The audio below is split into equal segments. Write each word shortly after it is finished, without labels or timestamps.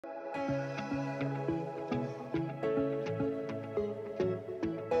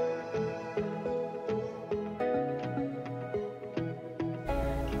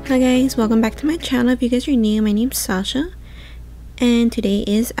Hi guys, welcome back to my channel. If you guys are new, my name's Sasha, and today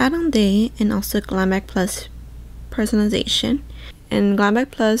is add-on day and also Glam Plus personalization. And Glam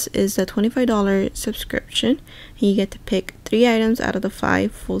Plus is a $25 subscription, and you get to pick 3 items out of the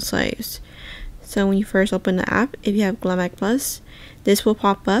 5 full size. So when you first open the app, if you have Glam Plus, this will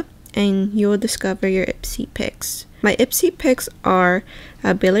pop up and you will discover your Ipsy picks. My Ipsy picks are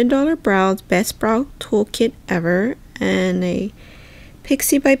a $1 Billion Brows Best Brow Toolkit Ever and a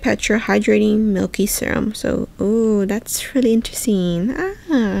Pixie by Petra Hydrating Milky Serum. So, ooh, that's really interesting.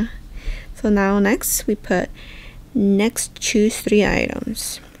 So now next we put choose 3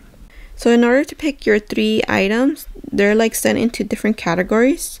 items. So in order to pick your 3 items, they're like sent into different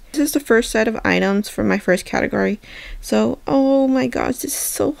categories. This is the first set of items for my first category. So, oh my gosh, this is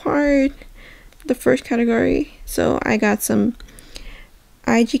so hard. The first category. So I got some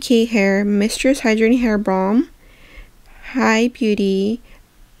IGK Hair Mistress Hydrating Hair Balm, High Beauty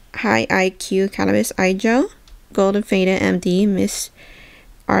High IQ Cannabis Eye Gel, Golden Veda MD Miss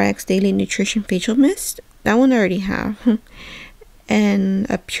RX Daily Nutrition Facial Mist. That one I already have. And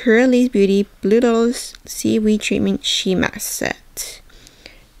a Pure Elise Beauty Blue Lotus Seaweed Treatment Sheet Mask Set.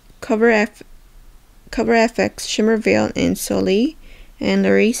 Cover FX Shimmer Veil in Soleil, and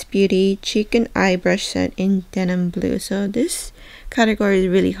Laurice Beauty Cheek and Eye Brush Set in Denim Blue. So this category is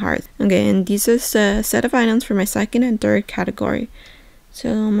really hard. Okay, and these are a set of items for my second and third category.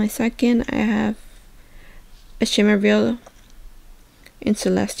 So my second, I have a Shimmer Veil in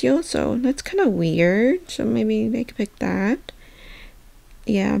Celestial. So that's kind of weird. So maybe they could pick that.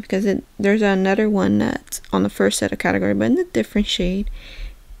 Yeah, because there's another one that's on the first set of category, but in a different shade.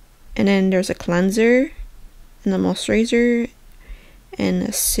 And then there's a cleanser and a moisturizer and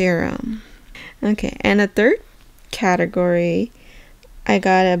a serum. Okay, and a third category, I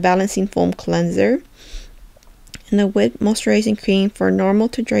got a balancing foam cleanser and a wet moisturizing cream for normal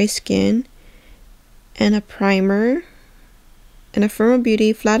to dry skin, and a primer, and a Firma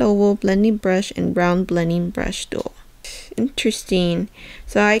Beauty flat oval blending brush and brown blending brush duo. Interesting.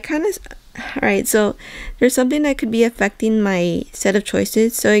 So I kind of, alright, so there's something that could be affecting my set of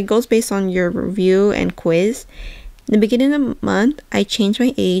choices. So it goes based on your review and quiz. In the beginning of the month, I changed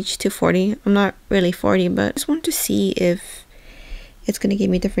my age to 40. I'm not really 40, but I just want to see if it's going to give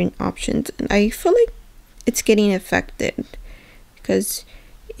me different options. And I feel like it's getting affected, because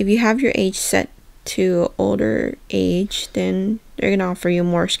if you have your age set to older age, then they're going to offer you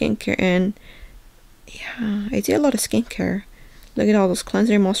more skincare. And yeah, I see a lot of skincare. Look at all those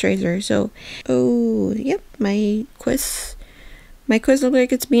cleanser and moisturizer. So, oh, yep, my quiz looks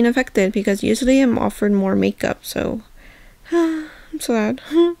like it's being affected, because usually I'm offered more makeup. So, I'm sad.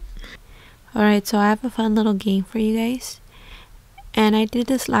 Alright, so I have a fun little game for you guys. And I did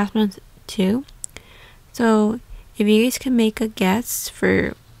this last month too. So, if you guys can make a guess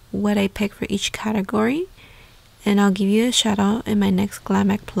for what I pick for each category, and I'll give you a shout out in my next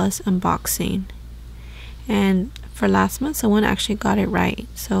Glam Plus unboxing. And for last month, someone actually got it right.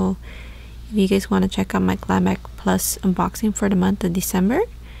 So if you guys want to check out my Glam Plus unboxing for the month of December,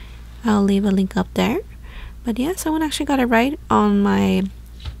 I'll leave a link up there. But yeah, someone actually got it right on my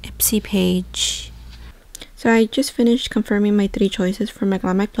Ipsy page. So I just finished confirming my 3 choices for my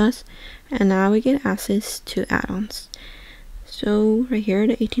Glam Plus, and now we get access to add-ons. So right here,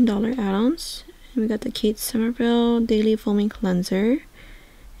 the $18 add-ons. We got the Kate Somerville Daily Foaming Cleanser,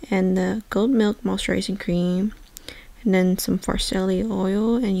 and the Gold Milk Moisturizing Cream, and then some Farcelli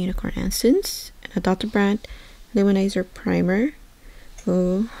Oil and Unicorn Essence, and a Dr. Brandt Luminizer Primer.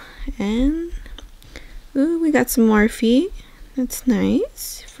 Oh, and ooh, we got some Morphe. That's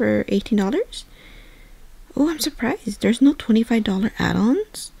nice for $18. Oh, I'm surprised there's no $25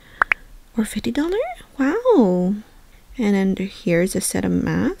 add-ons or $50. Wow. And then here's a set of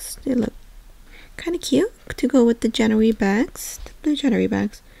masks. They look kind of cute to go with the January bags, the blue January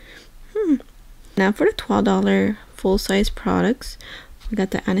bags. Now for the $12 full-size products, we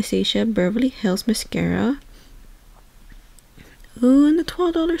got the Anastasia Beverly Hills Mascara. Ooh, and the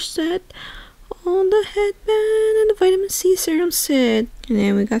 $12 set. Oh, the headband and the vitamin C serum set. And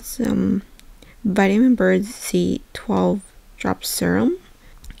then we got some Vitamin Bird C 12 drop serum.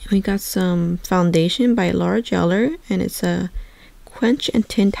 And we got some foundation by Laura Geller, and it's a Quench and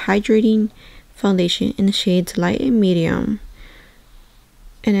Tint Hydrating Foundation in the shades light and medium.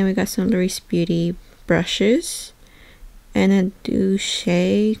 And then we got some Laurice Beauty brushes, and a Douche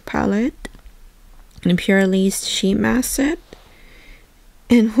palette, and a Pure Elise sheet mask set.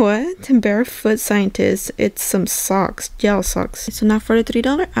 And what? Barefoot Scientist. It's some socks, gel socks. So now for the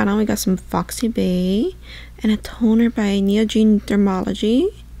 $3 add-on, we got some Foxy Bay, and a toner by Neogene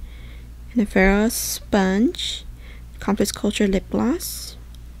Dermology, and a Farrah Sponge, Complex Culture Lip Gloss,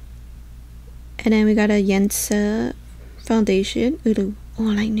 And then we got a Yensa foundation. Ooh, oh,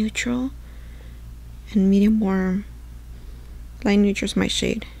 light neutral and medium warm. Light neutral is my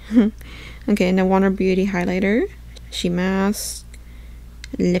shade. Okay, and the Warner Beauty highlighter, She mask,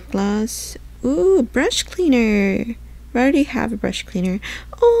 lip gloss. Ooh, brush cleaner. I already have a brush cleaner.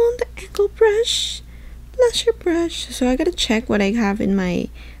 Oh, the angle brush, blusher brush. So I gotta check what I have in my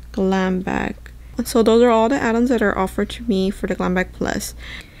Glam bag. So those are all the add-ons that are offered to me for the Glam Bag Plus.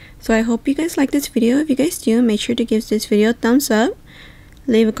 So I hope you guys like this video. If you guys do, make sure to give this video a thumbs up.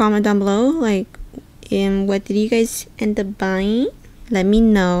 Leave a comment down below, like, what did you guys end up buying? Let me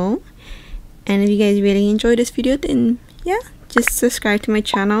know. And if you guys really enjoyed this video, then yeah, just subscribe to my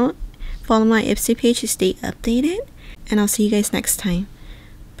channel, follow my Ipsy page to stay updated, and I'll see you guys next time.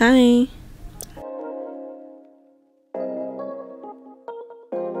 Bye.